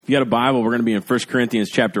you got a Bible, we're going to be in 1 Corinthians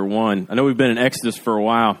chapter 1. I know we've been in Exodus for a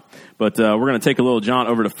while, but we're going to take a little jaunt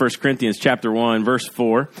over to 1 Corinthians chapter 1, verse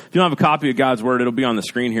 4. If you don't have a copy of God's Word, it'll be on the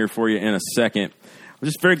screen here for you in a second. I'm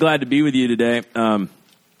just very glad to be with you today.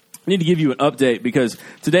 I need to give you an update because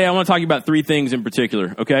today I want to talk about three things in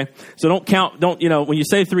particular, okay? So when you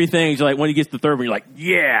say three things, you're like, when you get to the third one, you're like,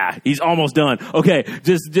 yeah, he's almost done. Okay,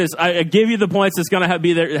 I give you the points that's going to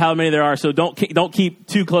be there, how many there are, so don't keep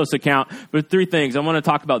too close account. But three things. I want to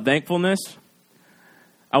talk about thankfulness.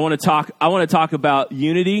 I want to talk about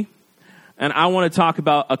unity, and I want to talk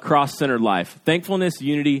about a cross-centered life. Thankfulness,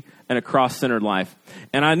 unity, and a cross-centered life.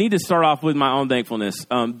 And I need to start off with my own thankfulness.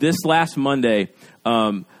 This last Monday,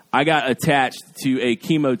 I got attached to a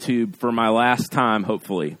chemo tube for my last time,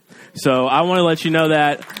 hopefully. So I want to let you know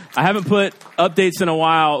that I haven't put updates in a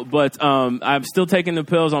while, but I'm still taking the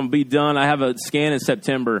pills. I'm going to be done. I have a scan in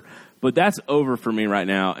September, but that's over for me right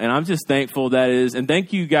now. And I'm just thankful that is. And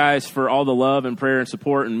thank you guys for all the love and prayer and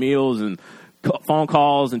support and meals and phone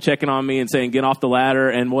calls and checking on me and saying, get off the ladder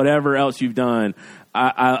and whatever else you've done.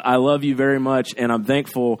 I love you very much, and I'm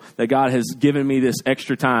thankful that God has given me this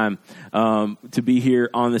extra time to be here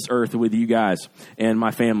on this earth with you guys and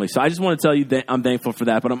my family. So I just want to tell you that I'm thankful for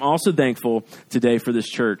that, but I'm also thankful today for this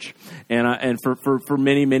church and for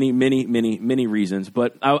many, many, many, many, many reasons.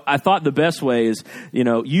 But I thought the best way is,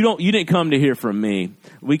 you didn't come to hear from me.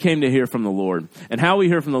 We came to hear from the Lord, and how we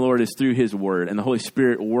hear from the Lord is through His Word and the Holy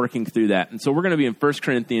Spirit working through that. And so we're going to be in 1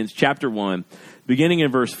 Corinthians chapter 1. Beginning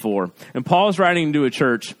in verse 4. And Paul is writing to a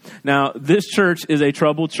church. Now, this church is a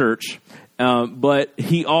troubled church, but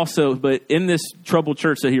in this troubled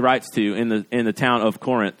church that he writes to in the town of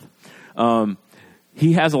Corinth,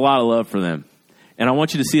 he has a lot of love for them. And I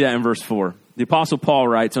want you to see that in verse 4. The Apostle Paul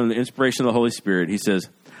writes under the inspiration of the Holy Spirit, he says,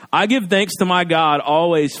 I give thanks to my God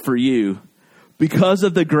always for you because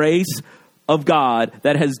of the grace of God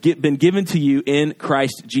that has been given to you in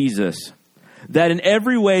Christ Jesus. That in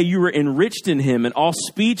every way you were enriched in him in all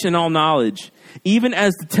speech and all knowledge, even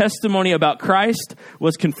as the testimony about Christ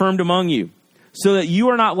was confirmed among you, so that you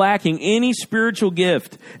are not lacking any spiritual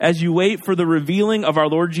gift as you wait for the revealing of our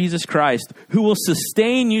Lord Jesus Christ, who will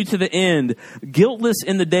sustain you to the end, guiltless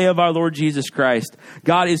in the day of our Lord Jesus Christ.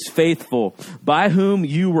 God is faithful, by whom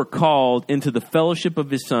you were called into the fellowship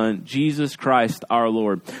of his Son, Jesus Christ our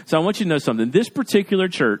Lord. So I want you to know something. This particular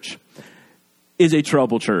church is a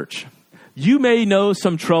troubled church. You may know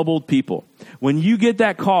some troubled people. When you get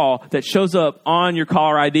that call that shows up on your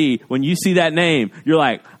caller ID, when you see that name, you're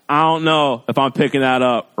like, I don't know if I'm picking that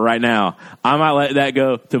up right now. I might let that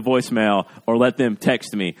go to voicemail or let them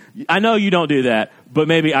text me. I know you don't do that, but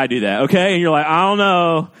maybe I do that, okay? And you're like, I don't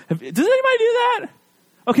know. Does anybody do that?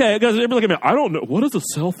 Okay, guys, everybody look at me. I don't know. What is a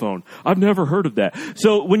cell phone? I've never heard of that.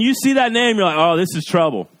 So when you see that name, you're like, oh, this is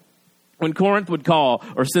trouble. When Corinth would call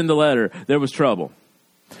or send a letter, there was trouble.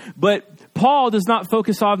 But Paul does not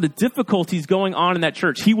focus on the difficulties going on in that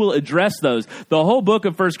church. He will address those. The whole book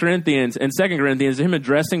of 1 Corinthians and 2 Corinthians is him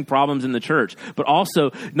addressing problems in the church, but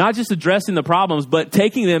also not just addressing the problems, but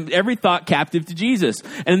taking them, every thought captive to Jesus.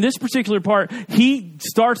 And in this particular part, he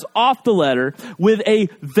starts off the letter with a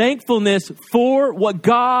thankfulness for what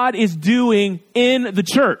God is doing in the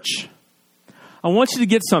church. I want you to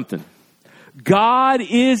get something. God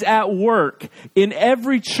is at work in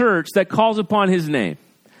every church that calls upon his name.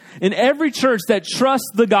 In every church that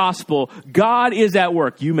trusts the gospel, God is at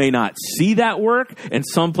work. You may not see that work. In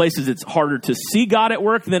some places, it's harder to see God at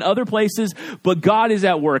work than other places, but God is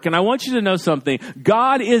at work. And I want you to know something.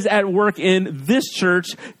 God is at work in this church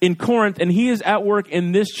in Corinth, and he is at work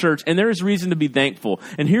in this church, and there is reason to be thankful.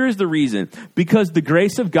 And here is the reason. Because the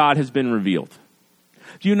grace of God has been revealed.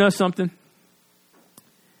 Do you know something?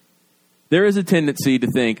 There is a tendency to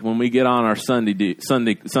think when we get on our Sunday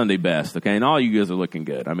best, okay, and all you guys are looking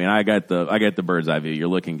good. I mean, I got the bird's eye view. You're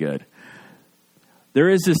looking good. There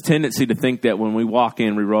is this tendency to think that when we walk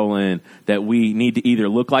in, we roll in, that we need to either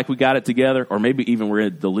look like we got it together, or maybe even we're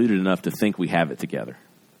deluded enough to think we have it together.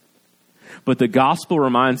 But the gospel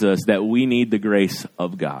reminds us that we need the grace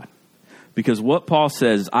of God. Because what Paul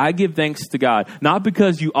says, I give thanks to God, not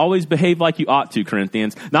because you always behave like you ought to,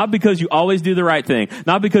 Corinthians, not because you always do the right thing,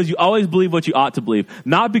 not because you always believe what you ought to believe,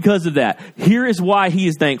 not because of that. Here is why he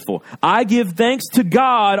is thankful. I give thanks to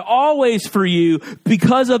God always for you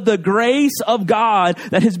because of the grace of God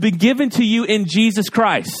that has been given to you in Jesus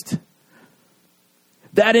Christ.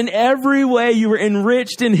 That in every way you were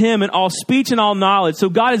enriched in him in all speech and all knowledge. So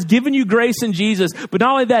God has given you grace in Jesus. But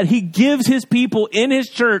not only that, he gives his people in his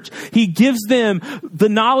church, he gives them the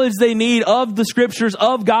knowledge they need of the scriptures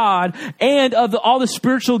of God and of all the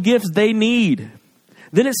spiritual gifts they need.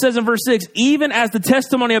 Then it says in verse 6, even as the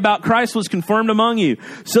testimony about Christ was confirmed among you,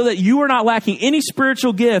 so that you are not lacking any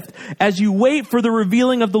spiritual gift as you wait for the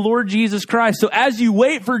revealing of the Lord Jesus Christ. So as you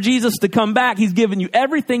wait for Jesus to come back, he's given you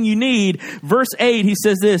everything you need. Verse 8, he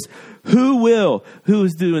says this, who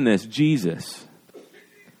is doing this? Jesus.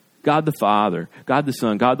 God the Father, God the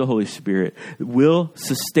Son, God the Holy Spirit will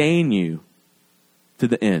sustain you to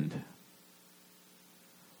the end.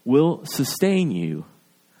 Will sustain you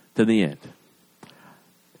to the end.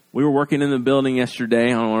 We were working in the building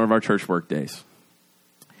yesterday on one of our church work days.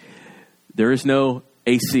 There is no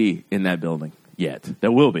AC in that building yet.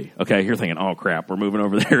 There will be. Okay, you're thinking, oh crap, we're moving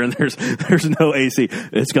over there and there's no AC.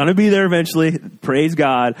 It's going to be there eventually. Praise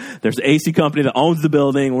God. There's an AC company that owns the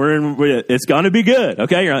building. It's going to be good.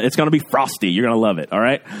 Okay, it's going to be frosty. You're going to love it. All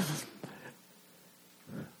right.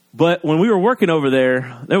 But when we were working over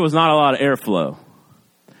there was not a lot of airflow.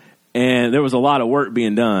 And there was a lot of work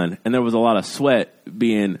being done, and there was a lot of sweat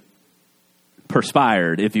being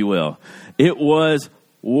perspired, if you will. It was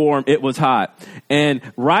warm. It was hot. And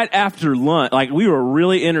right after lunch, like we were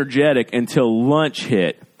really energetic until lunch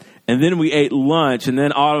hit. And then we ate lunch, and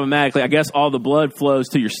then automatically, I guess all the blood flows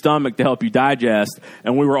to your stomach to help you digest.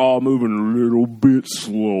 And we were all moving a little bit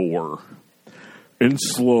slower and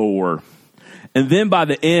slower. And then by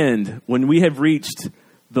the end, when we have reached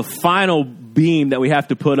the final beam that we have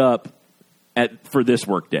to put up for this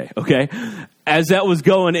workday, okay? As that was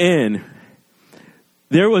going in,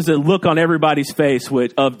 there was a look on everybody's face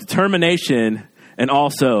of determination and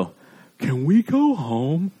also, can we go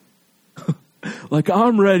home? Like,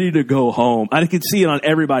 I'm ready to go home. I could see it on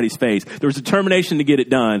everybody's face. There was determination to get it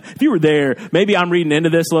done. If you were there, maybe I'm reading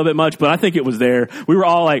into this a little bit much, but I think it was there. We were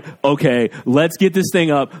all like, okay, let's get this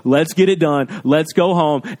thing up. Let's get it done. Let's go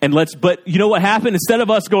home. But you know what happened? Instead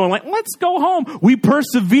of us going like, let's go home, we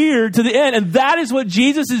persevered to the end. And that is what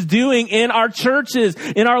Jesus is doing in our churches,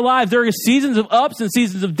 in our lives. There are seasons of ups and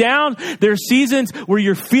seasons of downs. There are seasons where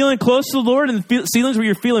you're feeling close to the Lord and seasons where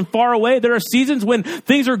you're feeling far away. There are seasons when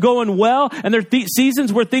things are going well, and there are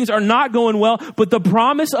seasons where things are not going well. But the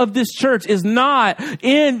promise of this church is not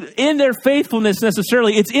in their faithfulness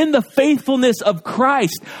necessarily. It's in the faithfulness of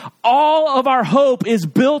Christ. All of our hope is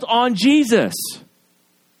built on Jesus.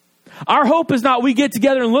 Our hope is not we get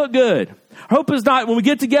together and look good. Our hope is not when we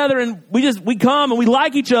get together and we come and we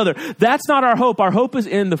like each other. That's not our hope. Our hope is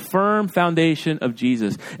in the firm foundation of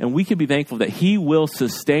Jesus. And we can be thankful that he will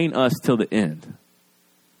sustain us till the end.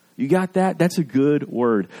 You got that? That's a good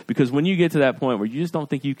word. Because when you get to that point where you just don't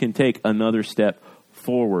think you can take another step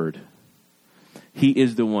forward, he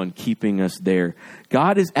is the one keeping us there.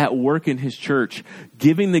 God is at work in his church,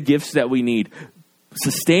 giving the gifts that we need,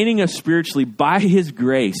 sustaining us spiritually by his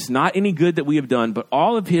grace, not any good that we have done, but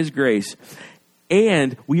all of his grace.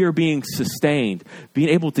 And we are being sustained, being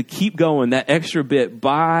able to keep going that extra bit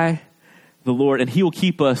by the Lord, and he will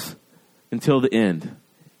keep us until the end.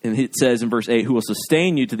 And it says in verse 8, who will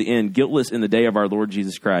sustain you to the end, guiltless in the day of our Lord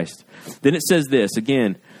Jesus Christ. Then it says this,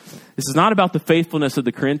 again, this is not about the faithfulness of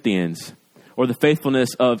the Corinthians or the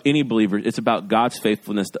faithfulness of any believer. It's about God's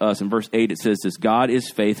faithfulness to us. In verse 8, it says this, God is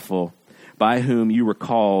faithful, by whom you were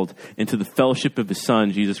called into the fellowship of his Son,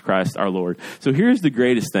 Jesus Christ, our Lord. So here's the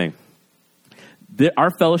greatest thing. Our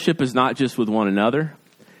fellowship is not just with one another.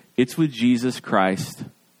 It's with Jesus Christ,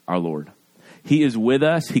 our Lord. He is with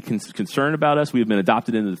us. He's concerned about us. We have been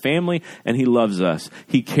adopted into the family, and he loves us.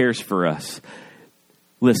 He cares for us.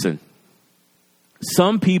 Listen,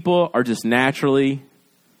 some people are just naturally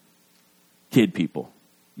kid people.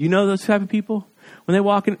 You know those type of people? When they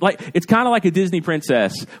walk in, like, it's kind of like a Disney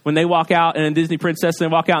princess. When they walk out in a Disney princess, they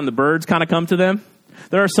walk out and the birds kind of come to them.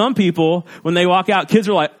 There are some people, when they walk out, kids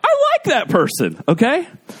are like, I like that person, okay?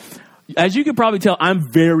 As you can probably tell,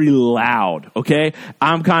 I'm very loud, okay?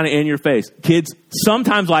 I'm kind of in your face. Kids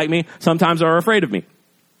sometimes like me, sometimes are afraid of me.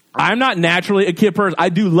 I'm not naturally a kid person. I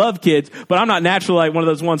do love kids, but I'm not naturally like one of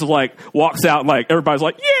those ones that like walks out and like everybody's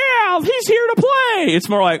like, yeah, he's here to play. It's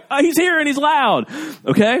more like, oh, he's here and he's loud,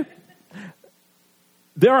 okay?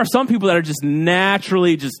 There are some people that are just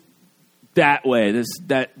naturally just that way.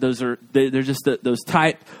 They're just those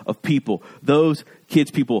type of people. Those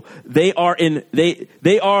kids people. They are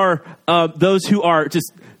those who are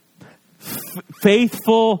just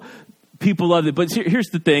faithful people love it. But here's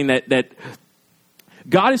the thing that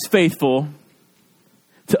God is faithful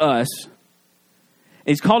to us. And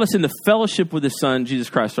he's called us into fellowship with his Son, Jesus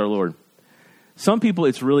Christ our Lord. Some people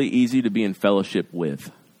it's really easy to be in fellowship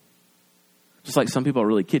with. Just like some people are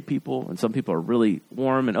really kid people, and some people are really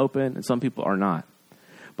warm and open, and some people are not.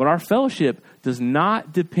 But our fellowship does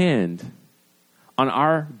not depend on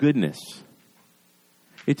our goodness.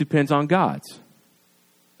 It depends on God's.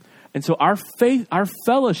 And so our faith, our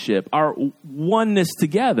fellowship, our oneness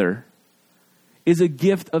together is a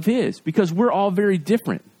gift of his because we're all very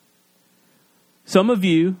different. Some of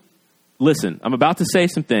you, listen, I'm about to say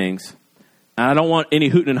some things, and I don't want any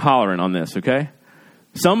hooting and hollering on this, okay?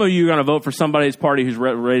 Some of you are going to vote for somebody's party who's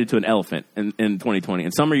related to an elephant in 2020.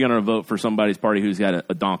 And some of you are going to vote for somebody's party who's got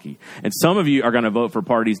a donkey. And some of you are going to vote for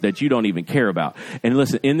parties that you don't even care about. And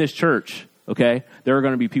listen, in this church, okay, there are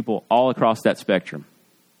going to be people all across that spectrum.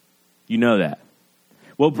 You know that.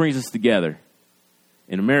 What brings us together?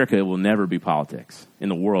 In America, it will never be politics. In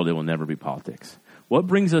the world, it will never be politics. What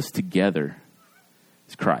brings us together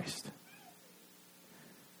is Christ.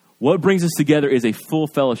 What brings us together is a full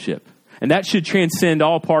fellowship. And that should transcend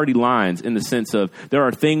all party lines in the sense of there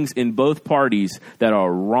are things in both parties that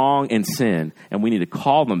are wrong and sin, and we need to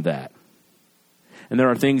call them that. And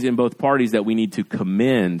there are things in both parties that we need to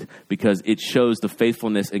commend because it shows the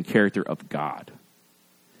faithfulness and character of God.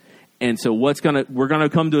 And so we're going to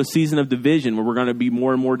come to a season of division where we're going to be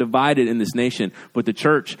more and more divided in this nation. But the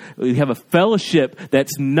church, we have a fellowship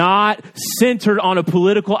that's not centered on a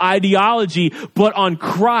political ideology, but on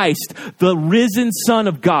Christ, the risen Son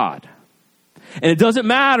of God. And it doesn't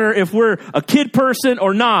matter if we're a kid person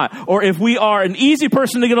or not, or if we are an easy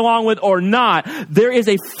person to get along with or not. There is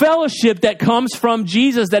a fellowship that comes from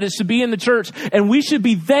Jesus that it should be in the church. And we should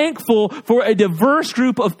be thankful for a diverse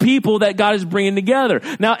group of people that God is bringing together.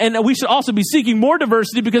 Now, and we should also be seeking more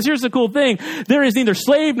diversity because here's the cool thing. There is neither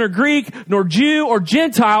slave nor Greek nor Jew or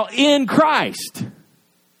Gentile in Christ.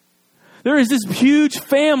 There is this huge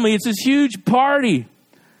family. It's this huge party.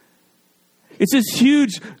 It's this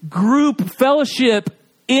huge group fellowship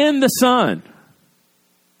in the Son.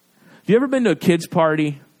 Have you ever been to a kids'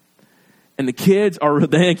 party and the kids are,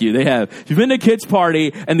 thank you, they have. If you've been to a kids'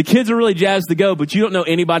 party and the kids are really jazzed to go, but you don't know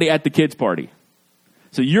anybody at the kids' party.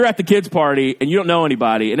 So you're at the kids' party and you don't know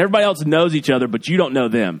anybody and everybody else knows each other, but you don't know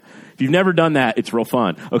them. If you've never done that, it's real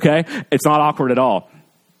fun, okay? It's not awkward at all.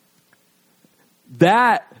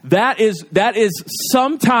 That is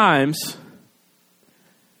sometimes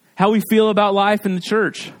how we feel about life in the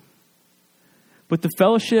church. But the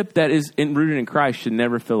fellowship that is rooted in Christ should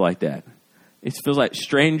never feel like that. It feels like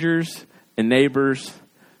strangers and neighbors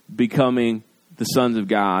becoming the sons of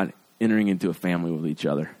God, entering into a family with each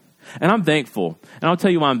other. And I'm thankful. And I'll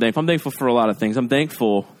tell you why I'm thankful. I'm thankful for a lot of things. I'm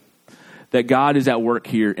thankful that God is at work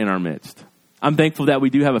here in our midst. I'm thankful that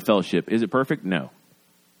we do have a fellowship. Is it perfect? No.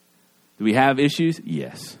 Do we have issues?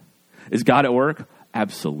 Yes. Is God at work?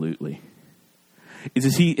 Absolutely.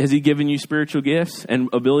 Has he given you spiritual gifts and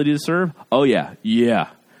ability to serve? Oh, yeah. Yeah.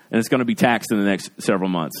 And it's going to be taxed in the next several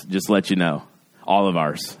months. Just to let you know. All of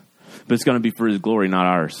ours. But it's going to be for his glory, not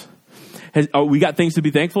ours. We got things to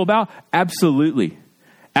be thankful about? Absolutely.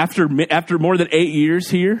 After more than 8 years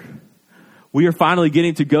here, we are finally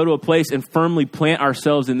getting to go to a place and firmly plant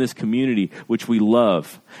ourselves in this community, which we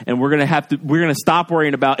love. And we're going to stop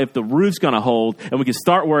worrying about if the roof's going to hold, and we can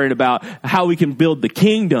start worrying about how we can build the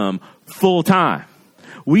kingdom full time.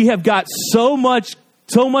 We have got so much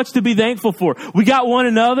to be thankful for. We got one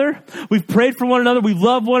another. We've prayed for one another. We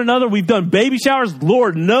love one another. We've done baby showers.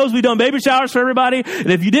 Lord knows we've done baby showers for everybody.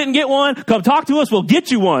 And if you didn't get one, come talk to us. We'll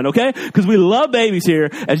get you one, okay? Because we love babies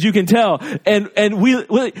here, as you can tell. And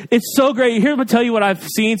it's so great. Here, I'm going to tell you what I've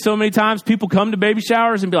seen so many times. People come to baby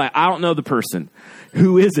showers and be like, I don't know the person.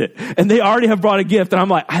 Who is it? And they already have brought a gift. And I'm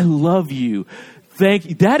like, I love you. Thank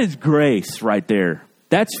you. That is grace right there.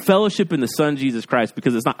 That's fellowship in the Son, Jesus Christ,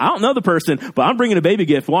 because it's not, I don't know the person, but I'm bringing a baby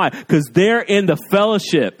gift. Why? Because they're in the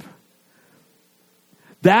fellowship.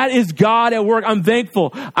 That is God at work. I'm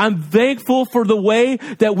thankful. I'm thankful for the way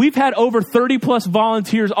that we've had over 30 plus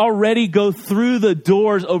volunteers already go through the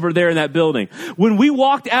doors over there in that building. When we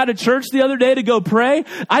walked out of church the other day to go pray,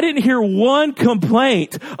 I didn't hear one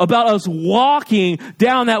complaint about us walking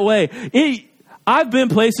down that way. I've been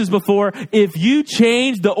places before. If you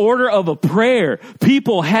change the order of a prayer,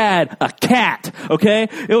 people had a cat, okay?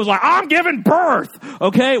 It was like, I'm giving birth,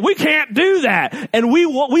 okay? We can't do that. And we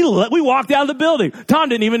walked out of the building. Tom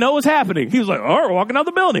didn't even know what was happening. He was like, all right, we're walking out of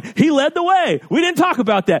the building. He led the way. We didn't talk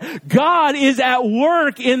about that. God is at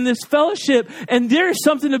work in this fellowship, and there is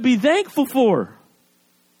something to be thankful for.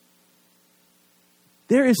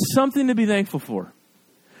 There is something to be thankful for.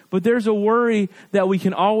 But there's a worry that we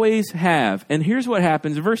can always have. And here's what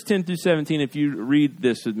happens. Verse 10 through 17, if you read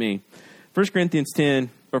this with me. 1 Corinthians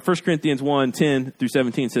 1, 10 through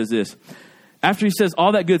 17 says this. After he says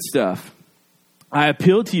all that good stuff, I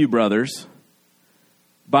appeal to you, brothers,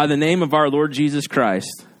 by the name of our Lord Jesus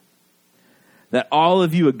Christ, that all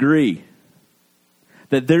of you agree,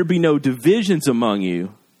 that there be no divisions among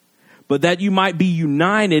you, but that you might be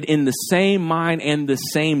united in the same mind and the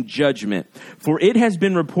same judgment. For it has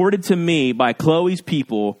been reported to me by Chloe's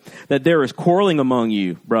people that there is quarreling among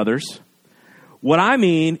you, brothers. What I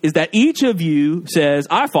mean is that each of you says,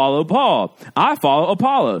 I follow Paul, I follow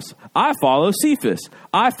Apollos, I follow Cephas,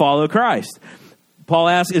 I follow Christ. Paul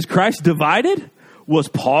asks, is Christ divided? Was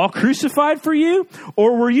Paul crucified for you?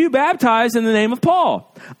 Or were you baptized in the name of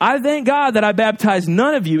Paul? I thank God that I baptized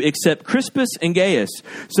none of you except Crispus and Gaius,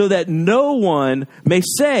 so that no one may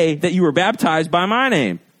say that you were baptized by my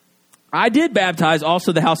name. I did baptize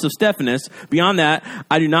also the house of Stephanas. Beyond that,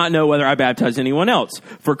 I do not know whether I baptized anyone else.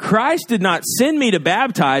 For Christ did not send me to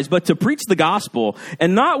baptize, but to preach the gospel,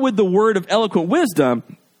 and not with the word of eloquent wisdom,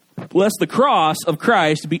 lest the cross of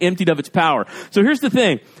Christ be emptied of its power. So here's the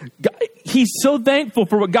thing. He's so thankful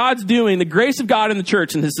for what God's doing, the grace of God in the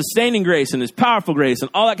church, and his sustaining grace, and his powerful grace,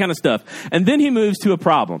 and all that kind of stuff. And then he moves to a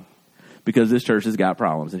problem. Because this church has got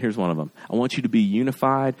problems. And here's one of them. I want you to be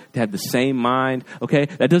unified, to have the same mind. Okay?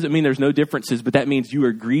 That doesn't mean there's no differences, but that means you are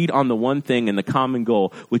agreed on the one thing and the common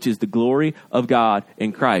goal, which is the glory of God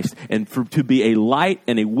in Christ. And to be a light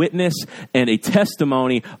and a witness and a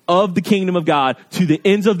testimony of the kingdom of God to the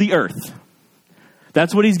ends of the earth.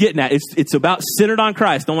 That's what he's getting at. It's about centered on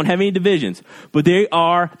Christ. Don't want to have any divisions. But they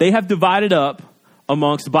have divided up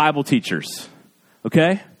amongst Bible teachers.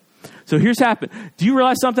 Okay? So here's happened. Do you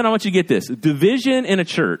realize something? I want you to get this. Division in a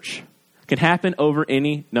church can happen over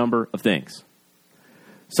any number of things.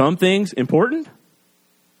 Some things important,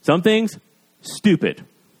 some things stupid.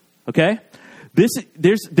 Okay?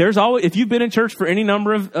 There's always, if you've been in church for any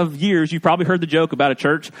number of years, you've probably heard the joke about a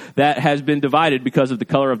church that has been divided because of the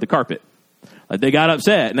color of the carpet. Like they got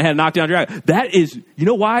upset and they had to knock down drag. That is, you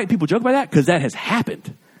know why people joke about that? Because that has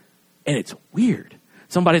happened. And it's weird.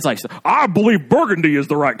 Somebody's like, I believe burgundy is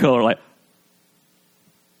the right color. Like,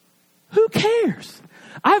 who cares?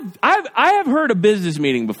 I have heard a business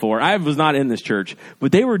meeting before. I was not in this church,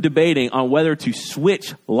 but they were debating on whether to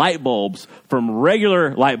switch light bulbs from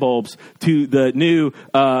regular light bulbs to the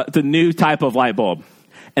new type of light bulb.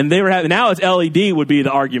 And they were having, now it's LED would be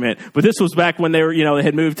the argument, but this was back when they were, they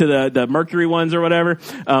had moved to the mercury ones or whatever.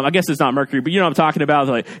 I guess it's not mercury, but you know what I'm talking about.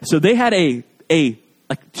 Like, so they had a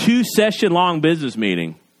 2-session long business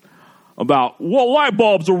meeting about what light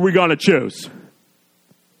bulbs are we going to choose.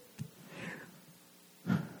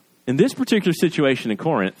 In this particular situation in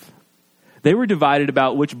Corinth, they were divided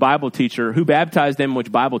about which Bible teacher, who baptized them,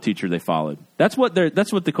 which Bible teacher they followed. That's what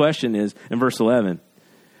the question is in verse 11.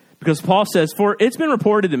 Because Paul says, for it's been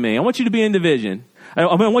reported to me, I want you to be in division. I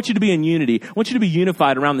want you to be in unity. I want you to be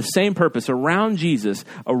unified around the same purpose, around Jesus,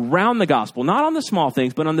 around the gospel, not on the small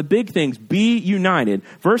things, but on the big things. Be united.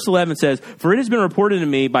 Verse 11 says, for it has been reported to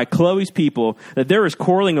me by Chloe's people that there is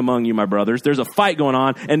quarreling among you, my brothers. There's a fight going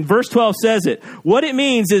on. And verse 12 says it. What it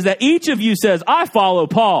means is that each of you says, I follow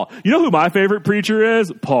Paul. You know who my favorite preacher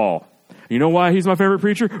is? Paul. You know why he's my favorite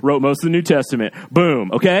preacher? Wrote most of the New Testament.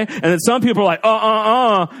 Boom. Okay? And then some people are like,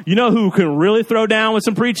 You know who can really throw down with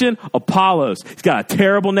some preaching? Apollos. He's got a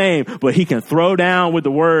terrible name, but he can throw down with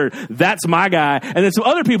the word. That's my guy. And then some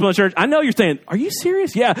other people in church, I know you're saying, are you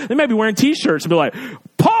serious? Yeah. They may be wearing t-shirts and be like,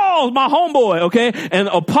 Paul's my homeboy. Okay? And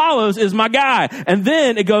Apollos is my guy. And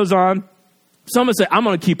then it goes on. Someone say, I'm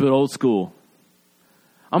going to keep it old school.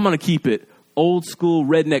 I'm going to keep it old school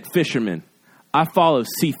redneck fisherman. I follow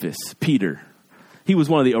Cephas, Peter. He was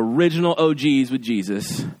one of the original OGs with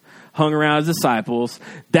Jesus, hung around his disciples.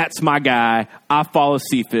 That's my guy. I follow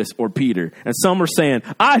Cephas or Peter. And some are saying,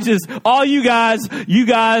 all you guys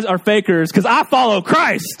are fakers because I follow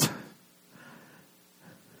Christ.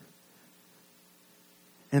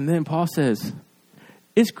 And then Paul says,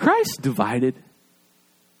 is Christ divided?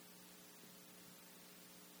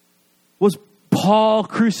 Was Paul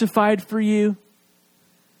crucified for you?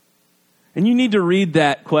 And you need to read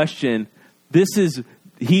that question.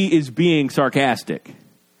 He is being sarcastic.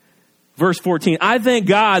 Verse 14, I thank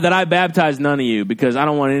God that I baptized none of you because I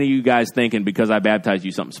don't want any of you guys thinking because I baptized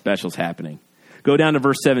you something special's happening. Go down to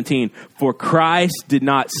verse 17. For Christ did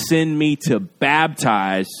not send me to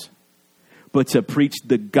baptize, but to preach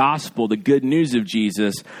the gospel, the good news of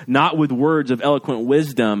Jesus, not with words of eloquent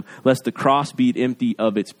wisdom, lest the cross be empty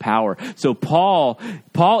of its power. So Paul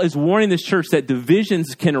is warning this church that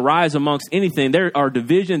divisions can arise amongst anything. There are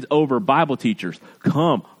divisions over Bible teachers.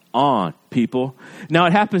 Come on, people. Now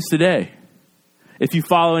it happens today. If you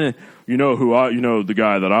follow in, the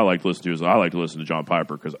guy that I like to listen to is I like to listen to John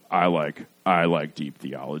Piper because I like deep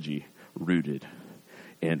theology rooted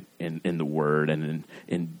in the word and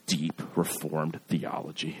in deep reformed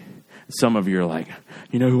theology. Some of you are like,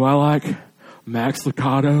 you know who I like? Max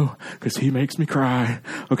Lucado, because he makes me cry.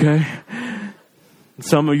 Okay?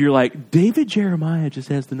 Some of you are like, David Jeremiah just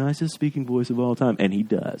has the nicest speaking voice of all time. And he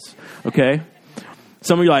does. Okay?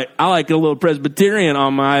 Some of you are like, I like a little Presbyterian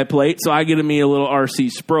on my plate, so I get me a little R.C.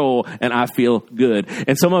 Sproul, and I feel good.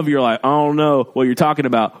 And some of you are like, I don't know what you're talking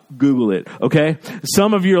about. Google it, okay?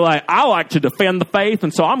 Some of you are like, I like to defend the faith,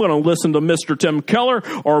 and so I'm going to listen to Mr. Tim Keller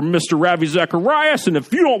or Mr. Ravi Zacharias, and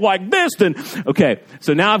if you don't like this, then... Okay,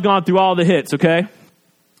 so now I've gone through all the hits, okay?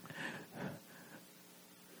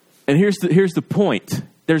 And here's the point.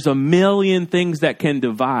 There's a million things that can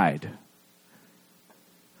divide.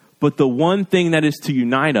 But the one thing that is to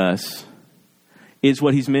unite us is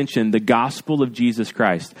what he's mentioned, the gospel of Jesus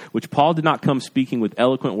Christ, which Paul did not come speaking with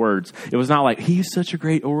eloquent words. It was not like, he's such a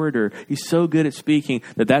great orator, he's so good at speaking,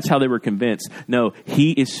 that's how they were convinced. No,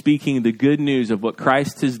 he is speaking the good news of what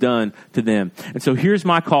Christ has done to them. And so here's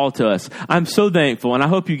my call to us. I'm so thankful, and I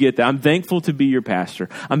hope you get that. I'm thankful to be your pastor.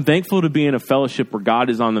 I'm thankful to be in a fellowship where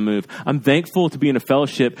God is on the move. I'm thankful to be in a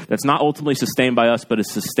fellowship that's not ultimately sustained by us, but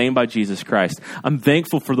is sustained by Jesus Christ. I'm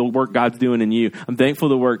thankful for the work God's doing in you. I'm thankful for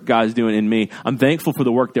the work God's doing in me. I'm thankful for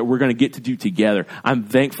the work that we're going to get to do together. I'm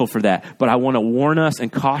thankful for that. But I want to warn us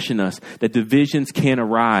and caution us that divisions can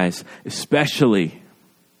arise, especially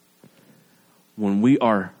when we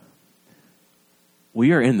are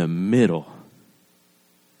in the middle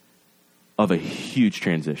of a huge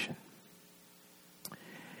transition.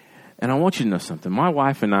 And I want you to know something. My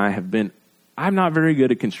wife and I'm not very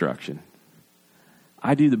good at construction.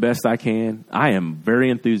 I do the best I can. I am very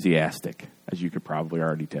enthusiastic, as you could probably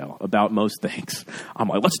already tell, about most things. I'm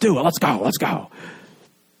like, let's do it. Let's go.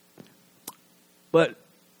 But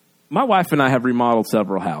my wife and I have remodeled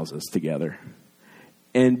several houses together.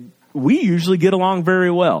 And we usually get along very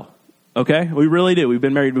well. Okay? We really do. We've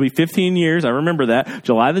been married 15 years. I remember that.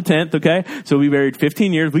 July the 10th. Okay? So we married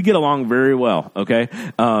 15 years. We get along very well. Okay?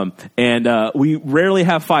 And we rarely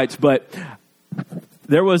have fights, but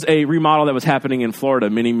there was a remodel that was happening in Florida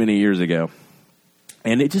many, many years ago.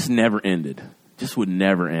 And it just never ended. Just would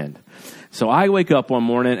never end. So I wake up one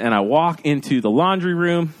morning and I walk into the laundry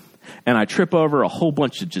room and I trip over a whole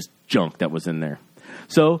bunch of just junk that was in there.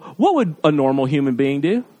 So what would a normal human being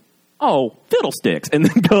do? Oh, fiddlesticks. And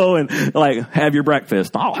then go and like have your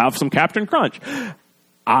breakfast. I'll have some Captain Crunch.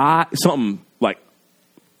 Something like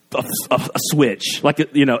a switch. Like,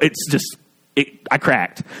 it's just... I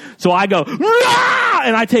cracked. So I go, Rah!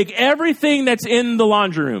 And I take everything that's in the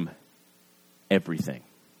laundry room. Everything.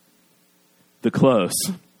 The clothes.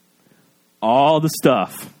 All the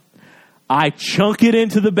stuff. I chunk it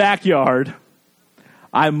into the backyard.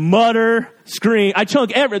 I mutter, scream. I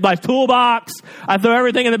chunk my toolbox. I throw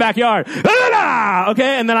everything in the backyard.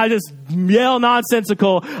 Okay, and then I just yell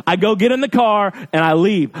nonsensical. I go get in the car and I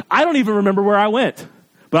leave. I don't even remember where I went.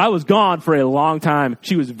 But I was gone for a long time.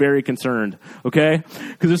 She was very concerned, okay?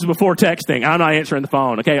 Because this is before texting. I'm not answering the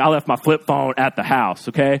phone, okay? I left my flip phone at the house,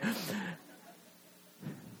 okay?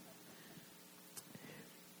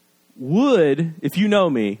 If you know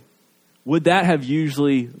me, would that have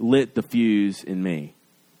usually lit the fuse in me?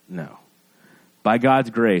 No. By God's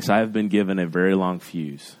grace, I have been given a very long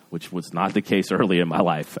fuse, which was not the case early in my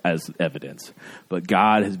life as evidence. But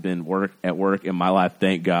God has been at work in my life,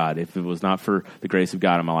 thank God. If it was not for the grace of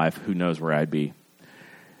God in my life, who knows where I'd be.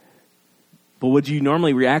 But would you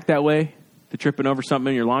normally react that way to tripping over something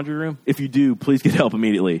in your laundry room? If you do, please get help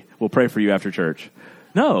immediately. We'll pray for you after church.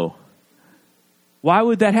 No. Why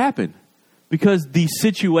would that happen? Because the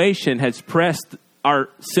situation has pressed our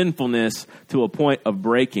sinfulness to a point of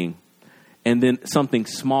breaking. And then something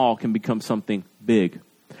small can become something big.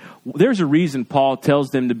 There's a reason Paul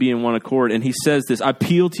tells them to be in one accord. And he says this, I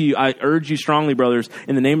appeal to you, I urge you strongly, brothers,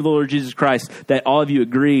 in the name of the Lord Jesus Christ, that all of you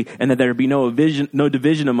agree and that there be no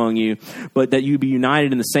division among you, but that you be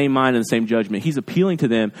united in the same mind and the same judgment. He's appealing to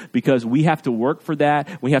them because we have to work for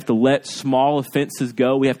that. We have to let small offenses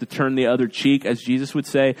go. We have to turn the other cheek, as Jesus would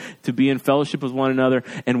say, to be in fellowship with one another.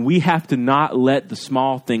 And we have to not let the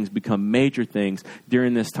small things become major things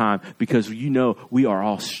during this time because we are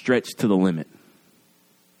all stretched to the limit.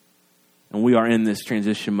 And we are in this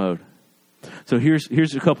transition mode. So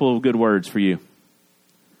here's a couple of good words for you.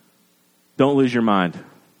 Don't lose your mind.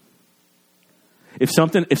 If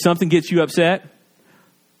something gets you upset,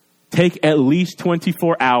 take at least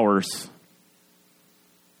 24 hours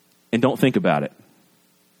and don't think about it.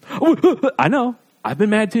 I know. I've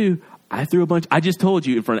been mad too. I threw a bunch. I just told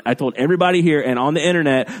you I told everybody here and on the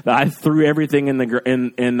internet that I threw everything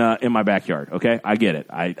in my backyard. Okay, I get it.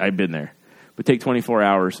 I've been there. But take 24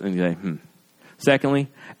 hours and say, Secondly,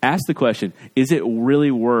 ask the question, is it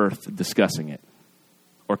really worth discussing it?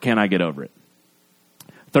 Or can I get over it?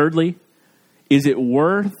 Thirdly, is it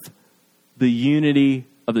worth the unity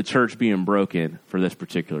of the church being broken for this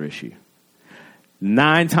particular issue.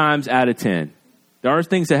 9 times out of 10. There are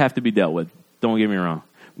things that have to be dealt with. Don't get me wrong.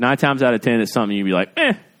 9 times out of 10, it's something you'd be like,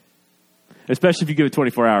 Especially if you give it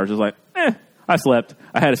 24 hours. It's like, I slept.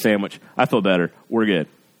 I had a sandwich. I feel better. We're good.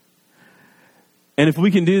 And if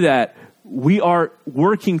we can do that, we are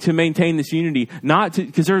working to maintain this unity,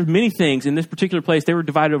 because there are many things in this particular place. They were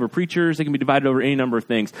divided over preachers. They can be divided over any number of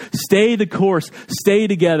things. Stay the course. Stay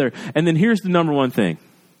together. And then here's the number one thing.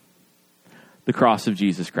 The cross of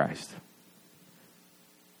Jesus Christ.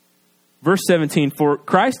 Verse 17, for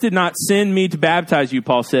Christ did not send me to baptize you,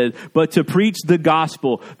 Paul said, but to preach the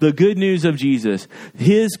gospel, the good news of Jesus,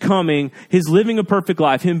 his coming, his living a perfect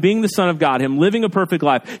life, him being the Son of God, him living a perfect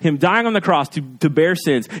life, him dying on the cross to bear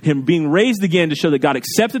sins, him being raised again to show that God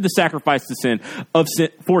accepted the sacrifice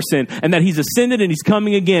for sin, and that he's ascended and he's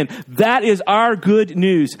coming again. That is our good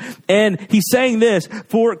news. And he's saying this,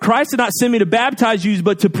 for Christ did not send me to baptize you,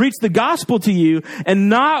 but to preach the gospel to you, and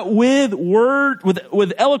not with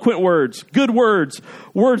eloquent words. Good words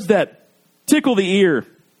that tickle the ear.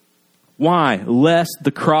 Why? Lest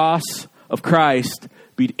the cross of Christ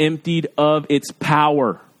be emptied of its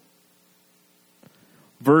power.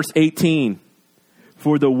 Verse 18,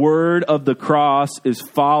 for the word of the cross is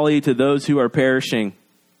folly to those who are perishing,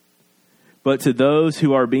 but to those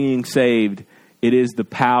who are being saved, it is the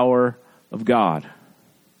power of God.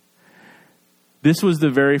 This was the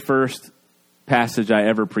very first passage I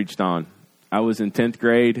ever preached on. I was in 10th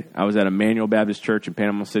grade. I was at Emmanuel Baptist Church in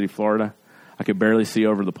Panama City, Florida. I could barely see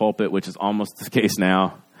over the pulpit, which is almost the case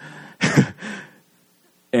now.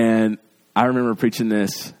 And I remember preaching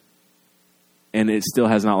this, and it still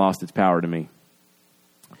has not lost its power to me.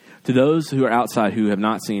 To those who are outside who have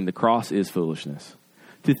not seen, the cross is foolishness.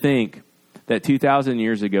 To think that 2,000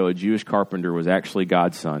 years ago, a Jewish carpenter was actually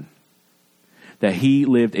God's son. That he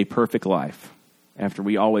lived a perfect life. After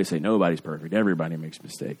we always say, nobody's perfect. Everybody makes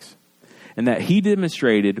mistakes. And that he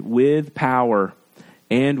demonstrated with power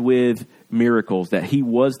and with miracles that he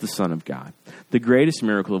was the Son of God. The greatest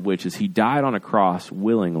miracle of which is he died on a cross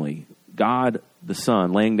willingly. God, the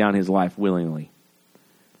Son, laying down his life willingly.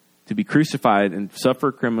 To be crucified and suffer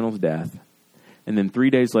a criminal's death. And then 3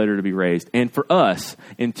 days later to be raised. And for us,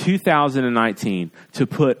 in 2019, to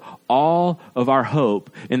put all of our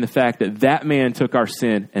hope in the fact that that man took our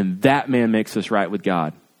sin and that man makes us right with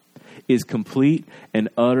God is complete and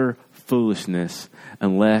utter foolishness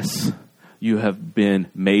unless you have been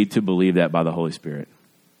made to believe that by the Holy Spirit.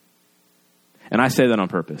 And I say that on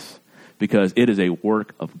purpose because it is a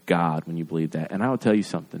work of God when you believe that. And I will tell you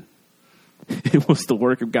something. It was the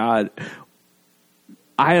work of God.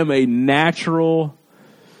 I am a natural.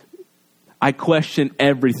 I question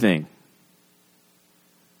everything.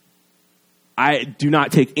 I do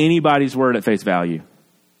not take anybody's word at face value.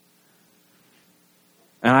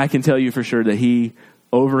 And I can tell you for sure that he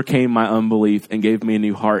overcame my unbelief and gave me a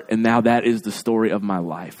new heart. And now that is the story of my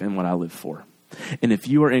life and what I live for. And if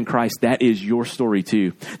you are in Christ, that is your story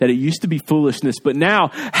too. That it used to be foolishness, but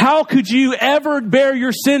now, how could you ever bear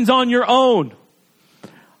your sins on your own?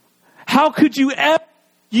 How could you ever?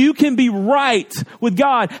 You can be right with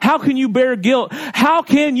God. How can you bear guilt? How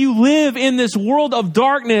can you live in this world of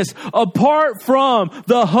darkness apart from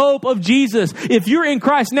the hope of Jesus? If you're in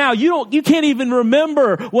Christ now, you can't even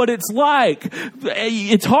remember what it's like.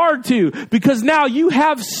 It's hard to, because now you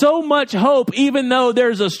have so much hope even though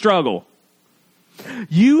there's a struggle.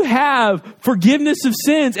 You have forgiveness of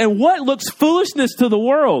sins and what looks foolishness to the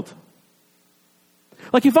world.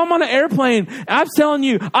 Like if I'm on an airplane, I'm telling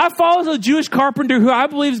you, I follow a Jewish carpenter who I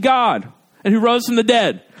believe is God and who rose from the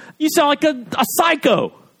dead. You sound like a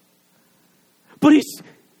psycho.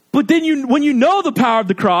 But then when you know the power of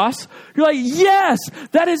the cross, you're like, yes,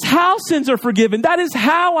 that is how sins are forgiven. That is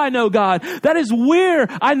how I know God. That is where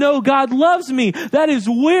I know God loves me. That is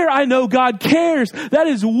where I know God cares. That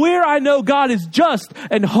is where I know God is just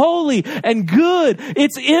and holy and good.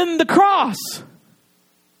 It's in the cross.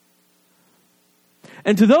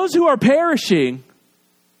 And to those who are perishing,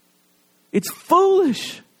 it's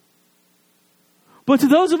foolish. But to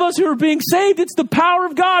those of us who are being saved, it's the power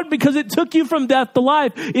of God because it took you from death to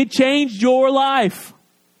life. It changed your life.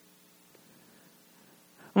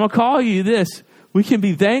 I'm going to call you this. We can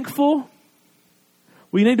be thankful.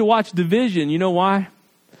 We need to watch division. You know why?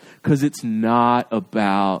 Because it's not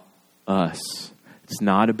about us. It's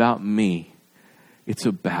not about me. It's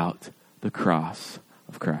about the cross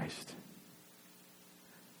of Christ.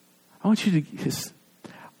 I want you to,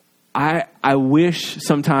 I wish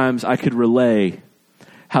sometimes I could relay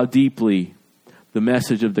how deeply the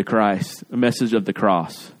message of the cross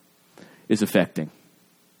is affecting.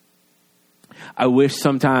 I wish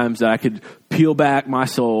sometimes that I could peel back my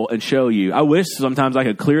soul and show you. I wish sometimes I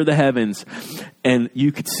could clear the heavens and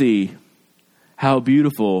you could see how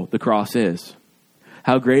beautiful the cross is.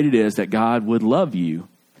 How great it is that God would love you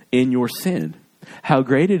in your sin. How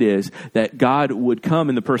great it is that God would come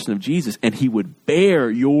in the person of Jesus and he would bear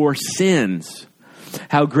your sins.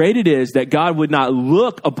 How great it is that God would not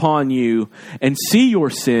look upon you and see your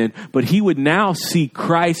sin, but he would now see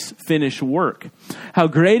Christ's finished work. How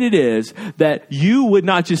great it is that you would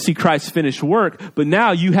not just see Christ's finished work, but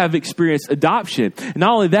now you have experienced adoption. And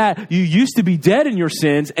not only that, you used to be dead in your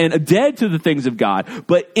sins and dead to the things of God,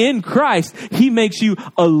 but in Christ, he makes you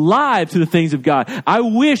alive to the things of God. I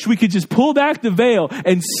wish we could just pull back the veil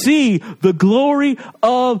and see the glory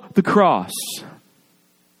of the cross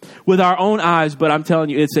with our own eyes, but I'm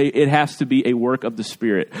telling you, it has to be a work of the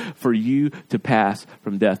Spirit for you to pass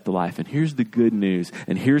from death to life. And here's the good news,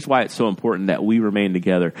 and here's why it's so important that we remain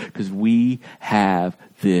together, because we have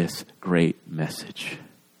this great message,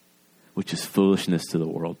 which is foolishness to the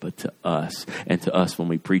world, but to us, and to us when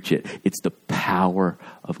we preach it, it's the power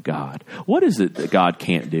of God. What is it that God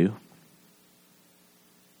can't do?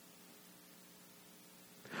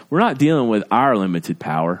 We're not dealing with our limited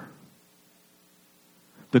power.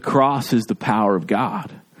 The cross is the power of God,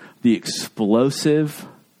 the explosive,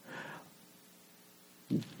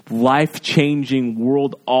 life-changing,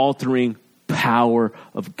 world-altering power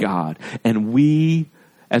of God. And we,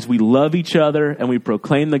 as we love each other and we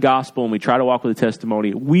proclaim the gospel and we try to walk with a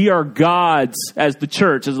testimony, we are God's, as the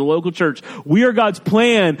church, as the local church, we are God's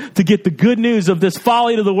plan to get the good news of this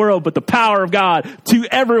folly to the world, but the power of God to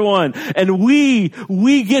everyone. And we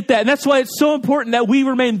get that. And that's why it's so important that we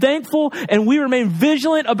remain thankful and we remain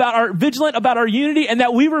vigilant about our unity, and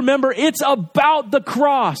that we remember it's about the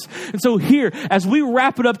cross. And so here, as we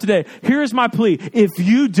wrap it up today, here's my plea. If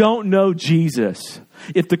you don't know Jesus,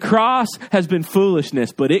 if the cross has been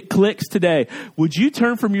foolishness, but it clicks today, would you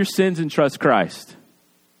turn from your sins and trust Christ?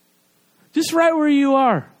 Just right where you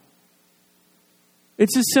are.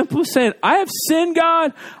 It's as simple as saying, I have sinned,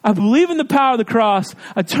 God. I believe in the power of the cross.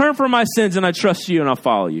 I turn from my sins and I trust you and I'll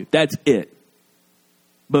follow you. That's it.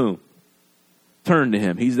 Boom. Turn to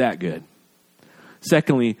him. He's that good.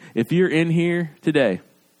 Secondly, if you're in here today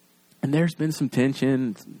and there's been some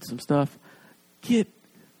tension, some stuff, get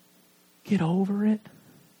over it.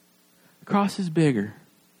 The cross is bigger.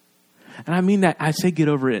 And I mean that, I say get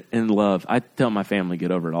over it in love. I tell my family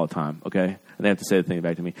get over it all the time, okay? And they have to say the thing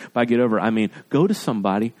back to me. By get over it, I mean go to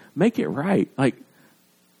somebody, make it right. Like,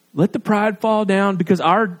 let the pride fall down, because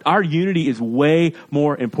our unity is way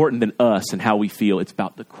more important than us and how we feel. It's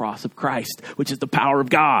about the cross of Christ, which is the power of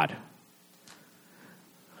God.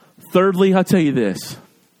 Thirdly, I'll tell you this.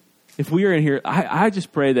 If we are in here, I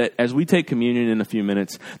just pray that as we take communion in a few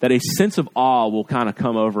minutes, that a sense of awe will kind of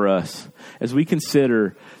come over us as we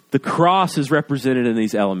consider the cross is represented in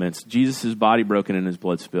these elements. Jesus' body broken and his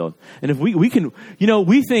blood spilled. And if we can,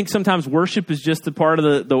 we think sometimes worship is just a part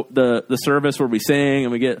of the service where we sing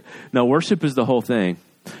and we get, no, worship is the whole thing.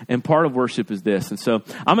 And part of worship is this. And so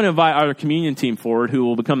I'm going to invite our communion team forward, who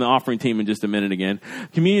will become the offering team in just a minute again.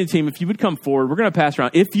 Communion team, if you would come forward, we're going to pass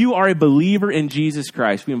around. If you are a believer in Jesus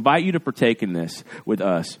Christ, we invite you to partake in this with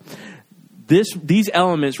us. These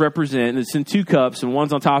elements represent, it's in 2 cups and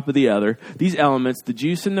one's on top of the other. These elements, the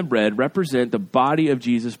juice and the bread, represent the body of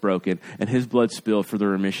Jesus broken and his blood spilled for the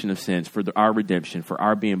remission of sins, for our redemption, for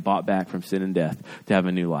our being bought back from sin and death to have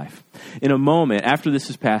a new life. In a moment, after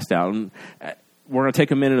this is passed out, we're going to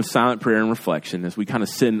take a minute of silent prayer and reflection as we kind of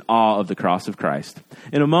sit in awe of the cross of Christ.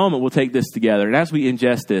 In a moment, we'll take this together. And as we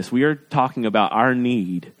ingest this, we are talking about our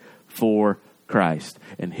need for Christ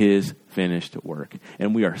and his finished work.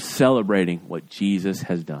 And we are celebrating what Jesus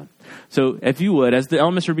has done. So if you would, as the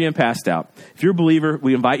elements are being passed out, if you're a believer,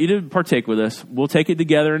 we invite you to partake with us. We'll take it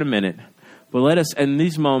together in a minute. But let us, in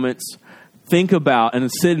these moments, think about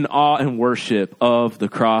and sit in awe and worship of the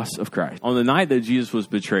cross of Christ. On the night that Jesus was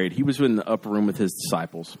betrayed, he was in the upper room with his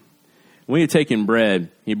disciples. When he had taken bread,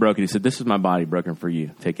 he broke it. He said, "This is my body broken for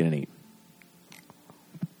you. Take it and eat."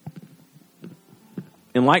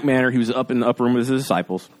 In like manner, he was up in the upper room with his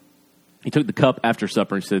disciples. He took the cup after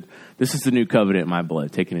supper and said, "This is the new covenant in my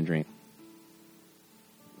blood. Take it and drink."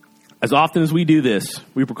 As often as we do this,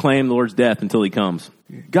 we proclaim the Lord's death until he comes.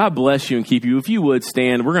 God bless you and keep you. If you would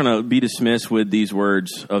stand, we're going to be dismissed with these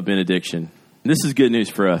words of benediction. This is good news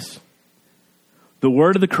for us. The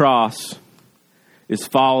word of the cross is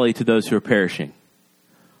folly to those who are perishing,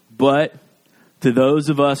 but to those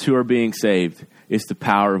of us who are being saved, it's the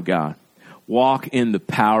power of God. Walk in the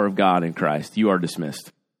power of God in Christ. You are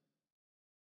dismissed.